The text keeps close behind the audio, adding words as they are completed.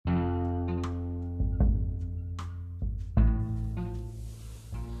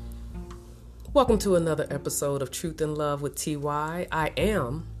Welcome to another episode of Truth and Love with TY. I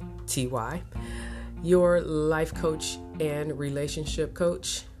am TY, your life coach and relationship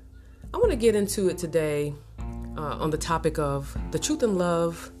coach. I want to get into it today on the topic of the truth and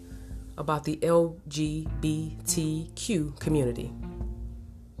love about the LGBTQ community.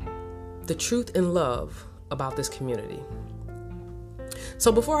 The truth and love about this community.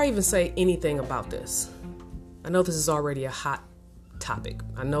 So before I even say anything about this, I know this is already a hot topic.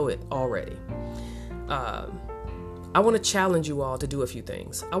 I know it already. I want to challenge you all to do a few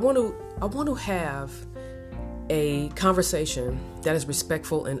things. I want to have a conversation that is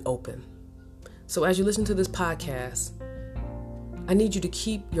respectful and open. So as you listen to this podcast, I need you to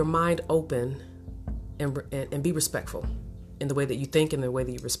keep your mind open and be respectful in the way that you think and the way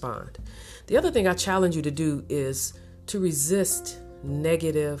that you respond. The other thing I challenge you to do is to resist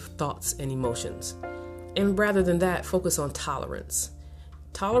negative thoughts and emotions. And rather than that, focus on tolerance.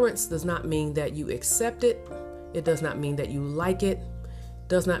 Tolerance does not mean that you accept it. It does not mean that you like it.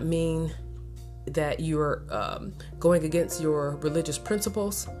 Does not mean that you're going against your religious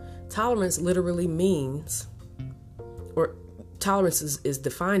principles. Tolerance literally means, or tolerance is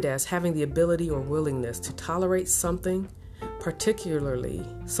defined as having the ability or willingness to tolerate something, particularly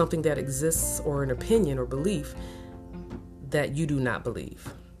something that exists or an opinion or belief that you do not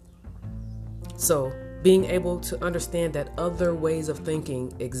believe. So, being able to understand that other ways of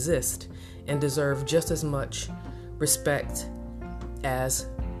thinking exist and deserve just as much respect as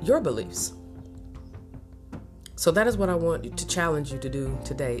your beliefs. So that is what I want to challenge you to do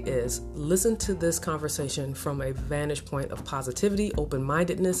today is listen to this conversation from a vantage point of positivity,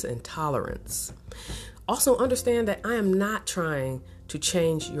 open-mindedness, and tolerance. Also understand that I am not trying to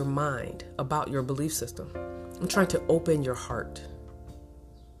change your mind about your belief system. I'm trying to open your heart.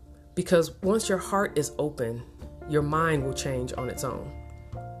 Because once your heart is open, your mind will change on its own.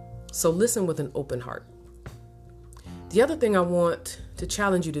 So listen with an open heart. The other thing I want to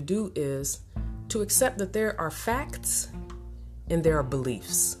challenge you to do is to accept that there are facts and there are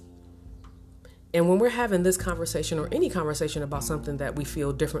beliefs. And when we're having this conversation or any conversation about something that we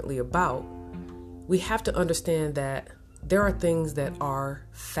feel differently about, we have to understand that there are things that are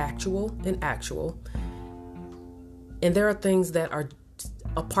factual and actual, and there are things that are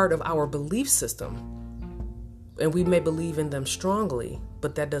a part of our belief system, and we may believe in them strongly,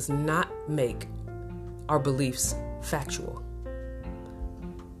 but that does not make our beliefs factual.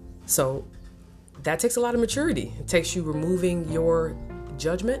 So that takes a lot of maturity. It takes you removing your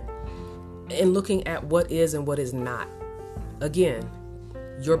judgment and looking at what is and what is not. Again,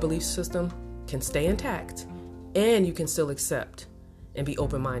 your belief system can stay intact, and you can still accept and be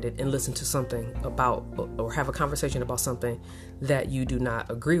open-minded and listen to something about or have a conversation about something that you do not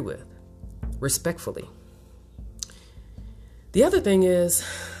agree with, respectfully. The other thing is,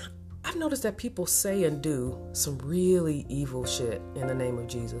 I've noticed that people say and do some really evil shit in the name of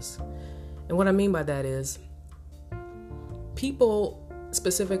Jesus. And what I mean by that is, people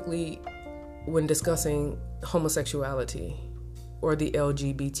specifically when discussing homosexuality or the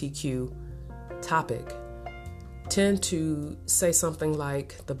LGBTQ topic, tend to say something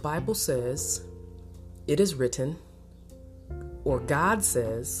like, the Bible says, it is written, or God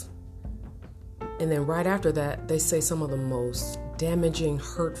says, and then right after that, they say some of the most damaging,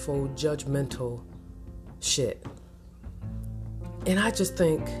 hurtful, judgmental shit. And I just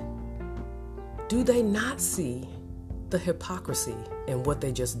think, do they not see the hypocrisy in what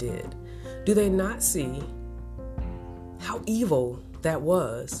they just did? Do they not see how evil that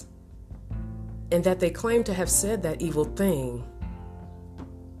was? And that they claim to have said that evil thing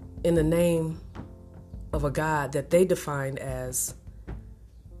in the name of a God that they defined as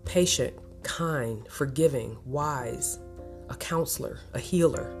patient, kind, forgiving, wise, a counselor, a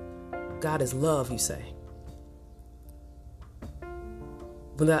healer. God is love, you say.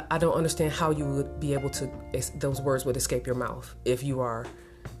 But I don't understand how you would be able to, those words would escape your mouth if you are,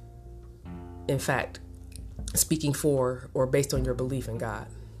 in fact, speaking for or based on your belief in God.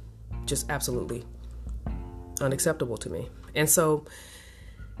 Just absolutely unacceptable to me. And so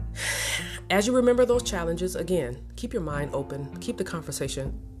as you remember those challenges, again, keep your mind open, keep the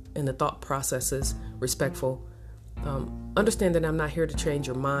conversation and the thought processes respectful. Understand that I'm not here to change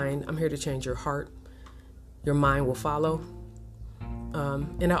your mind. I'm here to change your heart. Your mind will follow.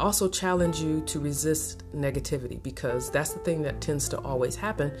 And I also challenge you to resist negativity, because that's the thing that tends to always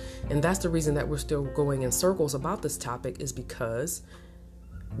happen. And that's the reason that we're still going in circles about this topic, is because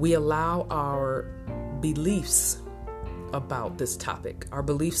we allow our beliefs about this topic, our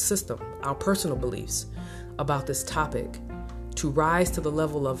belief system, our personal beliefs about this topic to rise to the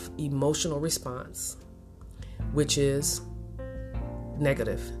level of emotional response, which is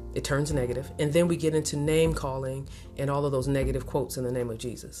negative It turns negative. And then we get into name calling and all of those negative quotes in the name of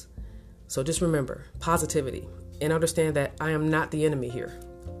Jesus. So just remember positivity and understand that I am not the enemy here.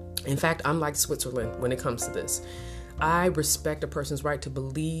 In fact, I'm like Switzerland when it comes to this. I respect a person's right to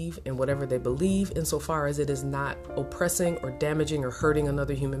believe in whatever they believe insofar as it is not oppressing or damaging or hurting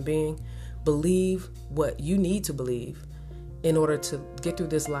another human being. Believe what you need to believe in order to get through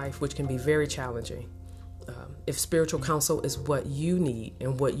this life, which can be very challenging. If spiritual counsel is what you need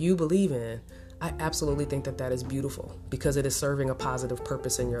and what you believe in, I absolutely think that that is beautiful because it is serving a positive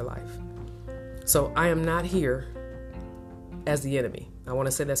purpose in your life. So I am not here as the enemy. I want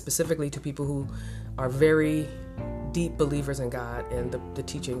to say that specifically to people who are very deep believers in God and the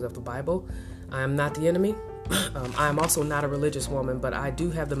teachings of the Bible. I am not the enemy. I am also not a religious woman, but I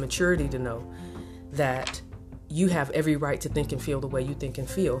do have the maturity to know that you have every right to think and feel the way you think and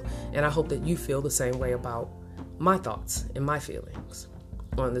feel. And I hope that you feel the same way about my thoughts and my feelings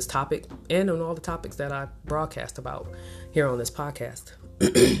on this topic and on all the topics that I broadcast about here on this podcast.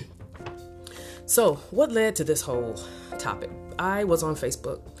 So what led to this whole topic? I was on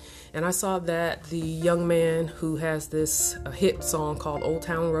Facebook and I saw that the young man who has this hit song called Old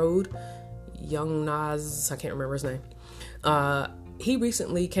Town Road, Young Nas, I can't remember his name. He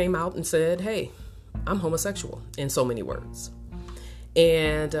recently came out and said, hey, I'm homosexual, in so many words.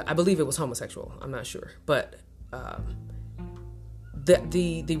 And I believe it was homosexual. I'm not sure. But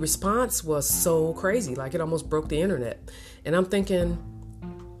the response was so crazy, like it almost broke the internet. And I'm thinking,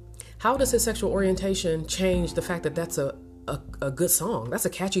 how does his sexual orientation change the fact that that's a good song? That's a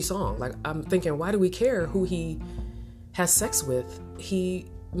catchy song. Like, I'm thinking, why do we care who he has sex with? He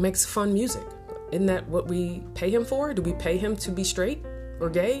makes fun music. Isn't that what we pay him for? Do we pay him to be straight or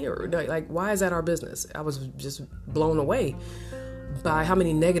gay? Or like, why is that our business? I was just blown away by how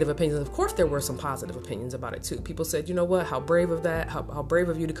many negative opinions. Of course, there were some positive opinions about it too. People said, you know what, how brave of that, how brave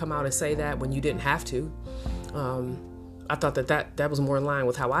of you to come out and say that when you didn't have to. I thought that was more in line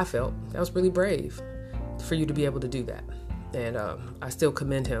with how I felt. That was really brave for you to be able to do that. And I still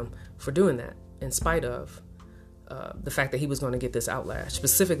commend him for doing that in spite of the fact that he was going to get this outlash,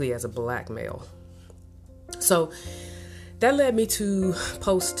 specifically as a black male. So that led me to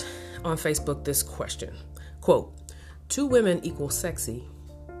post on Facebook this question, quote, 2 women equal sexy,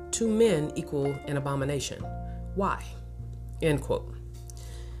 2 men equal an abomination. Why? End quote.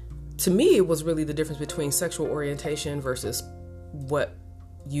 To me, it was really the difference between sexual orientation versus what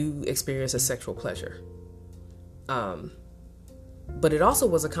you experience as sexual pleasure. But it also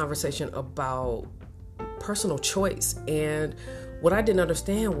was a conversation about personal choice. And what I didn't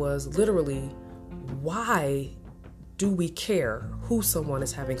understand was literally, why do we care who someone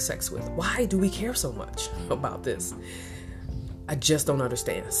is having sex with? Why do we care so much about this? I just don't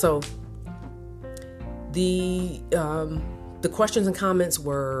understand. So the questions and comments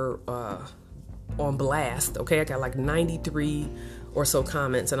were on blast. Okay, I got like 93 or so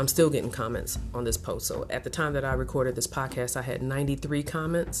comments, and I'm still getting comments on this post. So at the time that I recorded this podcast, I had 93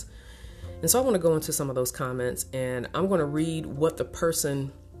 comments. And so I want to go into some of those comments, and I'm going to read what the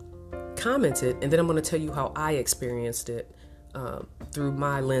person commented, and then I'm going to tell you how I experienced it through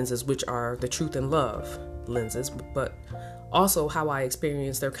my lenses, which are the truth and love lenses, but also how I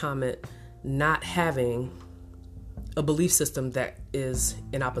experienced their comment not having a belief system that is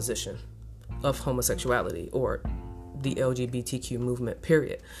in opposition of homosexuality or the LGBTQ movement,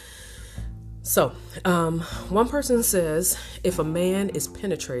 period. So, one person says, if a man is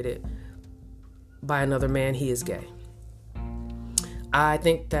penetrated by another man, he is gay. I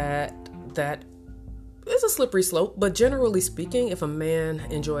think that is a slippery slope, but generally speaking, if a man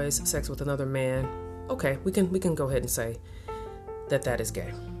enjoys sex with another man, okay, we can go ahead and say that is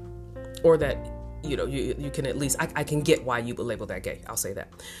gay, or that you can at least I can get why you would label that gay. I'll say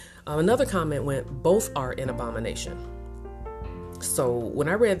that. Another comment went, both are an abomination. So when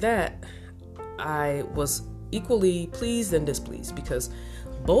I read that, I was equally pleased and displeased, because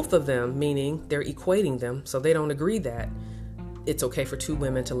both of them, meaning they're equating them, so they don't agree that it's okay for 2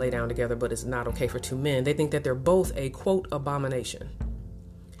 women to lay down together, but it's not okay for 2 men. They think that they're both a, quote, abomination.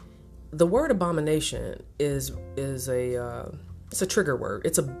 The word abomination is a it's a trigger word.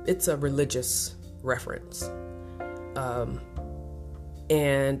 It's a religious reference,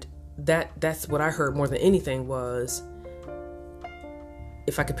 and that's what I heard more than anything was,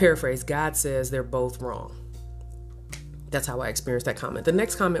 if I could paraphrase, God says they're both wrong. That's how I experienced that comment. The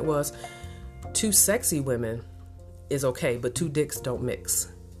next comment was, 2 sexy women is okay, but 2 dicks don't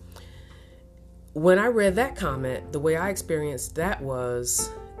mix. When I read that comment, the way I experienced that was,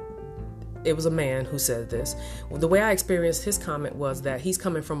 it was a man who said this. The way I experienced his comment was that he's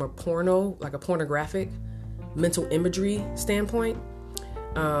coming from a pornographic mental imagery standpoint.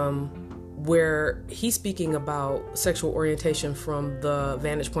 where he's speaking about sexual orientation from the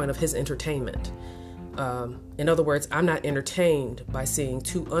vantage point of his entertainment. In other words, I'm not entertained by seeing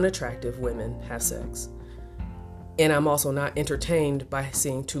two unattractive women have sex. And I'm also not entertained by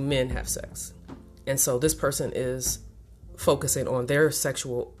seeing two men have sex. And so this person is focusing on their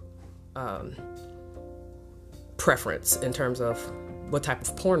sexual preference in terms of what type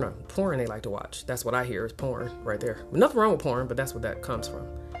of porn they like to watch. That's what I hear is porn right there. Nothing wrong with porn, but that's what that comes from.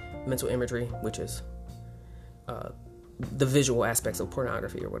 Mental imagery, which is the visual aspects of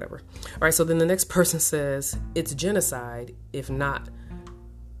pornography or whatever. All right, so then the next person says it's genocide if not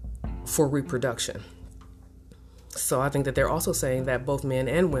for reproduction. So I think that they're also saying that both men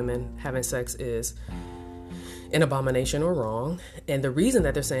and women having sex is an abomination or wrong. And the reason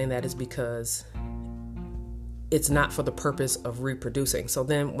that they're saying that is because it's not for the purpose of reproducing. So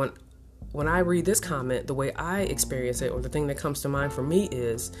then when I read this comment, the way I experience it, or the thing that comes to mind for me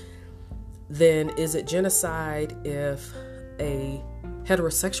is, then is it genocide if a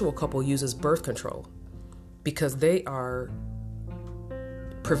heterosexual couple uses birth control because they are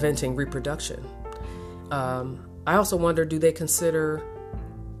preventing reproduction? I also wonder, do they consider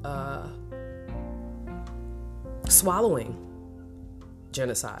swallowing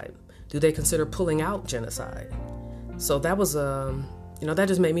genocide? Do they consider pulling out genocide? So that was, that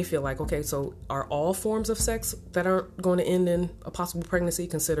just made me feel like, okay, so are all forms of sex that aren't going to end in a possible pregnancy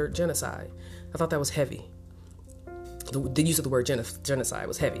considered genocide? I thought that was heavy. The use of the word genocide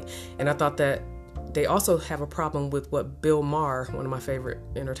was heavy. And I thought that they also have a problem with what Bill Maher, one of my favorite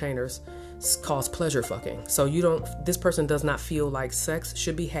entertainers, calls pleasure fucking. So this person does not feel like sex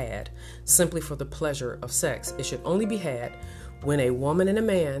should be had simply for the pleasure of sex. It should only be had when a woman and a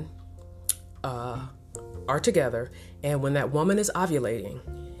man are together, and when that woman is ovulating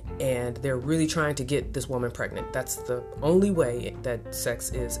and they're really trying to get this woman pregnant. That's the only way that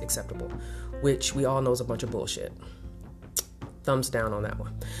sex is acceptable, which we all know is a bunch of bullshit. Thumbs down on that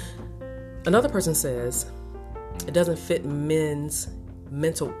one. Another person says it doesn't fit men's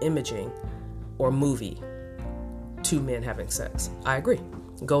mental imaging or movie, two men having sex. I agree.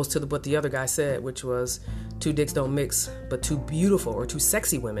 It goes to what the other guy said, which was two dicks don't mix, but two beautiful or two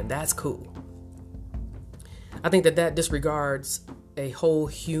sexy women, that's cool. I think that disregards the whole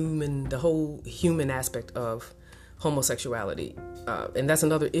human aspect of homosexuality. And that's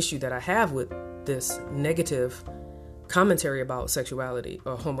another issue that I have with this negative commentary about sexuality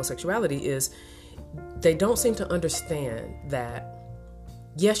or homosexuality is they don't seem to understand that,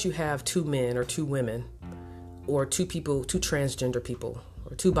 yes, you have two men or two women or two people, two transgender people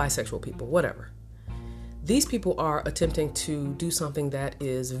or two bisexual people, whatever. These people are attempting to do something that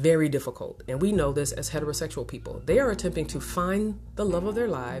is very difficult. And we know this as heterosexual people. They are attempting to find the love of their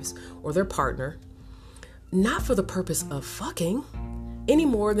lives or their partner, not for the purpose of fucking any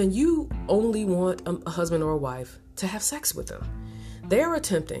more than you only want a husband or a wife to have sex with them. They are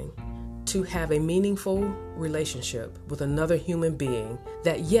attempting to have a meaningful relationship with another human being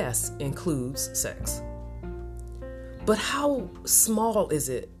that, yes, includes sex. But how small is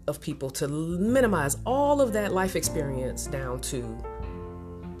it of people to minimize all of that life experience down to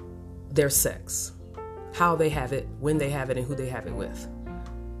their sex, how they have it, when they have it, and who they have it with?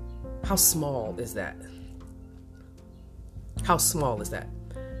 How small is that? How small is that?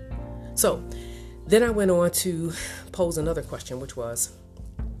 So then I went on to pose another question, which was,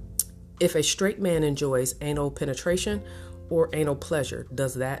 if a straight man enjoys anal penetration or anal pleasure,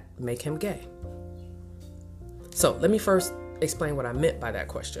 does that make him gay? So let me first explain what I meant by that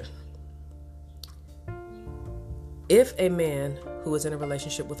question. If a man who is in a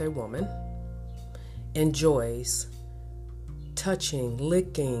relationship with a woman enjoys touching,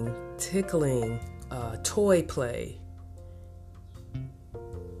 licking, tickling, toy play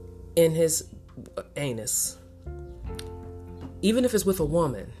in his anus, even if it's with a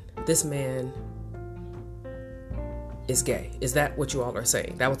woman, this man is gay. Is that what you all are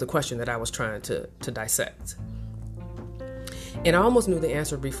saying? That was the question that I was trying to dissect. And I almost knew the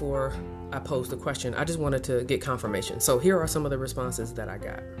answer before I posed the question. I just wanted to get confirmation. So here are some of the responses that I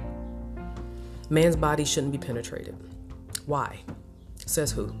got. Man's body shouldn't be penetrated. Why?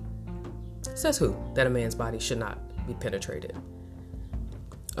 Says who? Says who that a man's body should not be penetrated?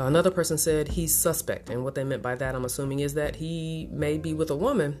 Another person said he's suspect. And what they meant by that, I'm assuming, is that he may be with a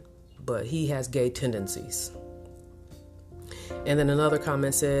woman, but he has gay tendencies. And then another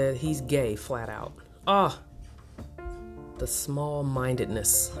comment said he's gay flat out. The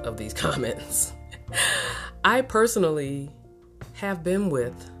small-mindedness of these comments. I personally have been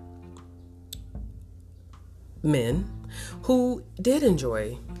with men who did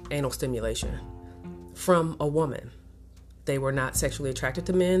enjoy anal stimulation from a woman. They were not sexually attracted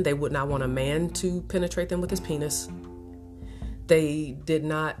to men. They would not want a man to penetrate them with his penis. They did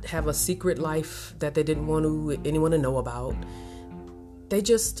not have a secret life that they didn't want anyone to know about. They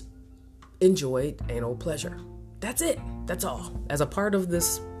just enjoyed anal pleasure. That's it. That's all. As a part of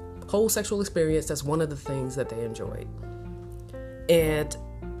this whole sexual experience, that's one of the things that they enjoyed. And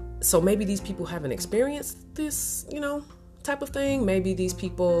so maybe these people haven't experienced this, type of thing. Maybe these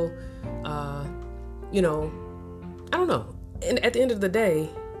people, I don't know. And at the end of the day,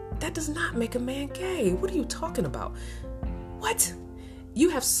 that does not make a man gay. What are you talking about? What? You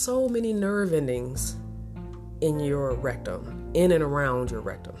have so many nerve endings in your rectum, in and around your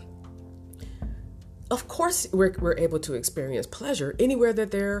rectum. Of course, we're able to experience pleasure anywhere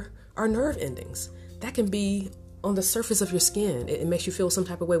that there are nerve endings. That can be on the surface of your skin. It makes you feel some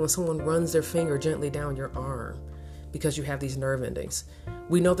type of way when someone runs their finger gently down your arm because you have these nerve endings.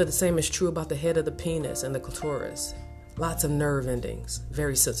 We know that the same is true about the head of the penis and the clitoris. Lots of nerve endings,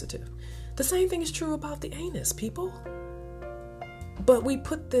 very sensitive. The same thing is true about the anus, people. But we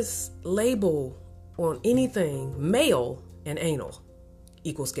put this label on anything male and anal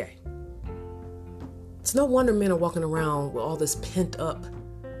equals gay. It's no wonder men are walking around with all this pent up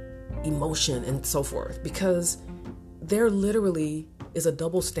emotion and so forth, because there literally is a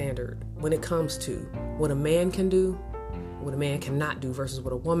double standard when it comes to what a man can do, what a man cannot do versus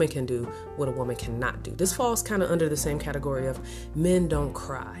what a woman can do, what a woman cannot do. This falls kind of under the same category of men don't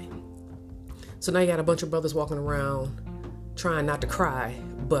cry. So now you got a bunch of brothers walking around trying not to cry,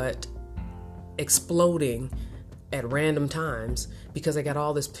 but exploding at random times because they got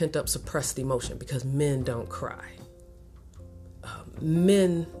all this pent up suppressed emotion, because men don't cry.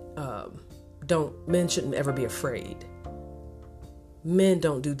 Men shouldn't ever be afraid. Men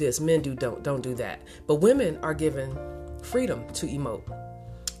don't do this, men don't do that. But women are given freedom to emote.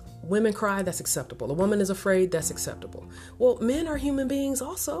 Women cry, that's acceptable. A woman is afraid, that's acceptable. Well, men are human beings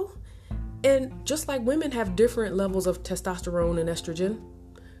also. And just like women have different levels of testosterone and estrogen,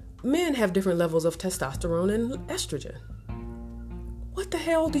 men have different levels of testosterone and estrogen. What the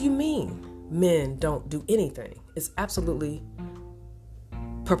hell do you mean men don't do anything? It's absolutely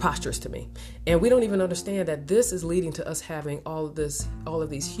preposterous to me. And we don't even understand that this is leading to us having all of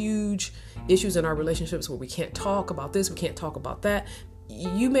these huge issues in our relationships where we can't talk about this, we can't talk about that.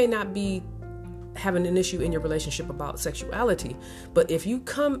 You may not be having an issue in your relationship about sexuality, but if you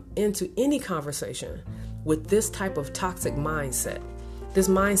come into any conversation with this type of toxic mindset, this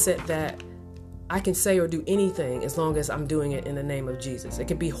mindset that I can say or do anything as long as I'm doing it in the name of Jesus. It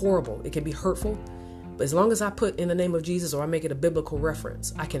can be horrible, it can be hurtful, but as long as I put in the name of Jesus or I make it a biblical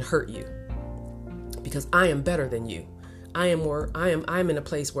reference, I can hurt you because I am better than you. I'm in a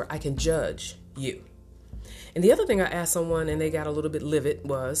place where I can judge you. And the other thing I asked someone, and they got a little bit livid,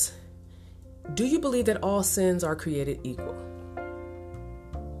 was, do you believe that all sins are created equal?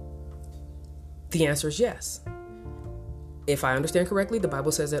 The answer is yes. If I understand correctly, the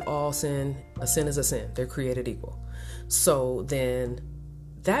Bible says that a sin is a sin. They're created equal. So then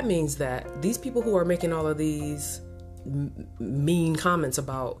that means that these people who are making all of these mean comments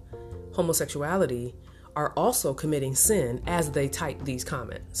about homosexuality are also committing sin as they type these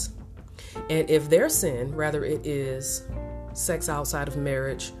comments. And if their sin, rather it is sex outside of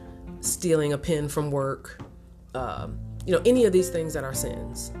marriage, stealing a pen from work, any of these things that are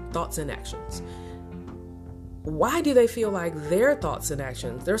sins, thoughts and actions, why do they feel like their thoughts and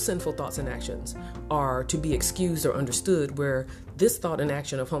actions, their sinful thoughts and actions, are to be excused or understood, where this thought and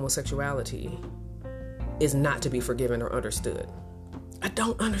action of homosexuality is not to be forgiven or understood? I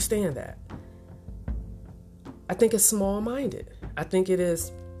don't understand that. I think it's small-minded. I think it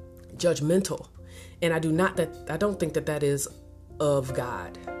is judgmental. And I don't think that is of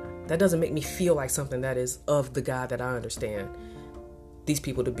God. That doesn't make me feel like something that is of the God that I understand these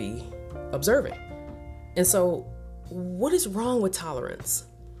people to be observing. And so, what is wrong with tolerance?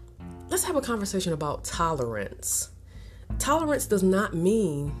 Let's have a conversation about tolerance. Tolerance does not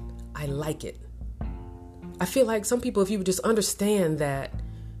mean I like it. I feel like some people, if you would just understand that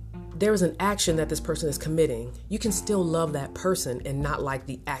there is an action that this person is committing, you can still love that person and not like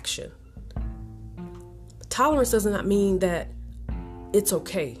the action. Tolerance does not mean that it's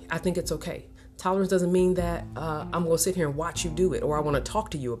okay. I think it's okay. Tolerance doesn't mean that I'm going to sit here and watch you do it, or I want to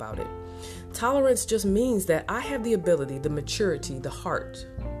talk to you about it. Tolerance just means that I have the ability, the maturity, the heart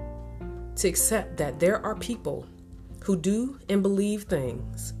to accept that there are people who do and believe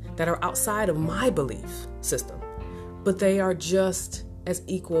things that are outside of my belief system, but they are just as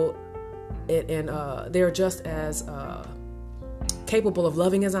equal and they are just as capable of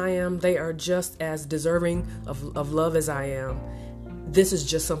loving as I am. They are just as deserving of love as I am. This is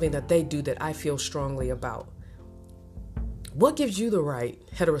just something that they do that I feel strongly about. What gives you the right,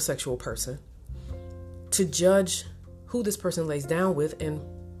 heterosexual person, to judge who this person lays down with, and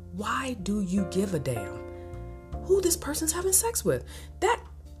why do you give a damn who this person's having sex with? That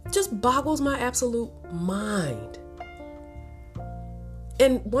just boggles my absolute mind.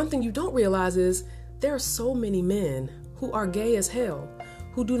 And one thing you don't realize is there are so many men who are gay as hell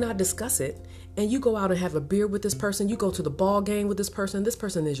who do not discuss it. And you go out and have a beer with this person, you go to the ball game with this person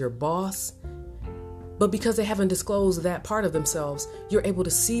is your boss. But because they haven't disclosed that part of themselves, you're able to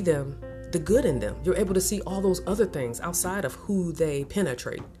see them, the good in them. You're able to see all those other things outside of who they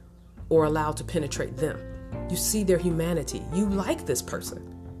penetrate or allow to penetrate them. You see their humanity. You like this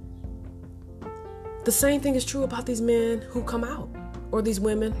person. The same thing is true about these men who come out, or these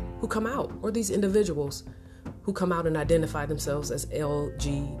women who come out, or these individuals who come out and identify themselves as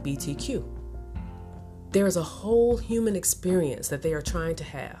LGBTQ. There is a whole human experience that they are trying to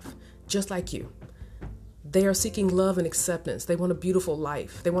have, just like you. They are seeking love and acceptance. They want a beautiful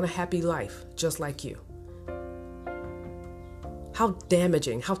life. They want a happy life, just like you. How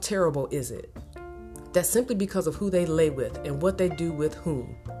damaging, how terrible is it that simply because of who they lay with and what they do with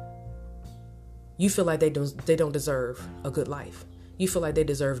whom, you feel like they don't deserve a good life. You feel like they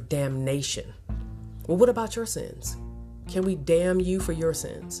deserve damnation. Well, what about your sins? Can we damn you for your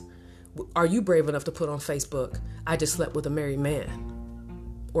sins? Are you brave enough to put on Facebook, I just slept with a married man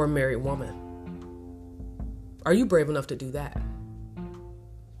or a married woman? Are you brave enough to do that?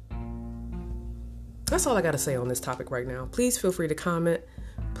 That's all I got to say on this topic right now. Please feel free to comment.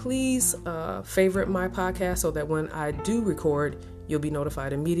 Please favorite my podcast so that when I do record, you'll be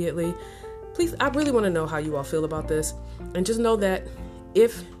notified immediately. Please, I really want to know how you all feel about this. And just know that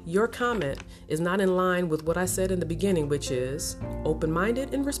if your comment is not in line with what I said in the beginning, which is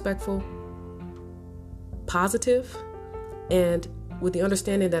open-minded and respectful, positive, and with the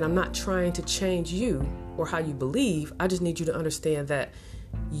understanding that I'm not trying to change you or how you believe, I just need you to understand that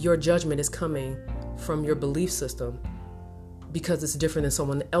your judgment is coming from your belief system because it's different than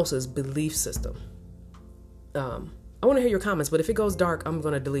someone else's belief system. I want to hear your comments, but if it goes dark, I'm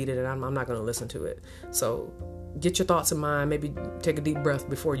going to delete it and I'm not going to listen to it. So get your thoughts in mind, maybe take a deep breath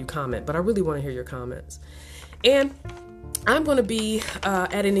before you comment, but I really want to hear your comments. And I'm going to be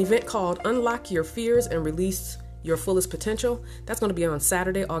at an event called Unlock Your Fears and Release Your Fullest Potential. That's going to be on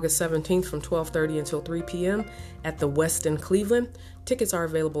Saturday, August 17th from 12:30 until 3 p.m. at the Westin Cleveland. Tickets are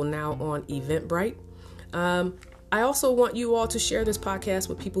available now on Eventbrite. I also want you all to share this podcast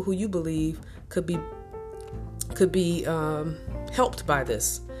with people who you believe could be helped by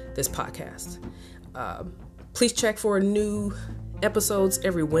this podcast. Please check for new episodes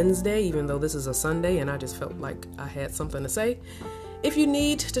every Wednesday, even though this is a Sunday and I just felt like I had something to say. If you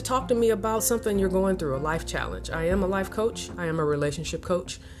need to talk to me about something you're going through, a life challenge, I am a life coach. I am a relationship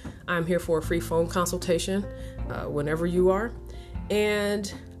coach. I'm here for a free phone consultation whenever you are.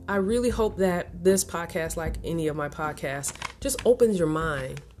 And I really hope that this podcast, like any of my podcasts, just opens your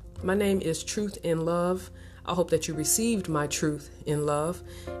mind. My name is Truth in Love. I hope that you received my truth in love,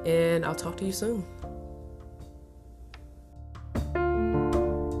 and I'll talk to you soon.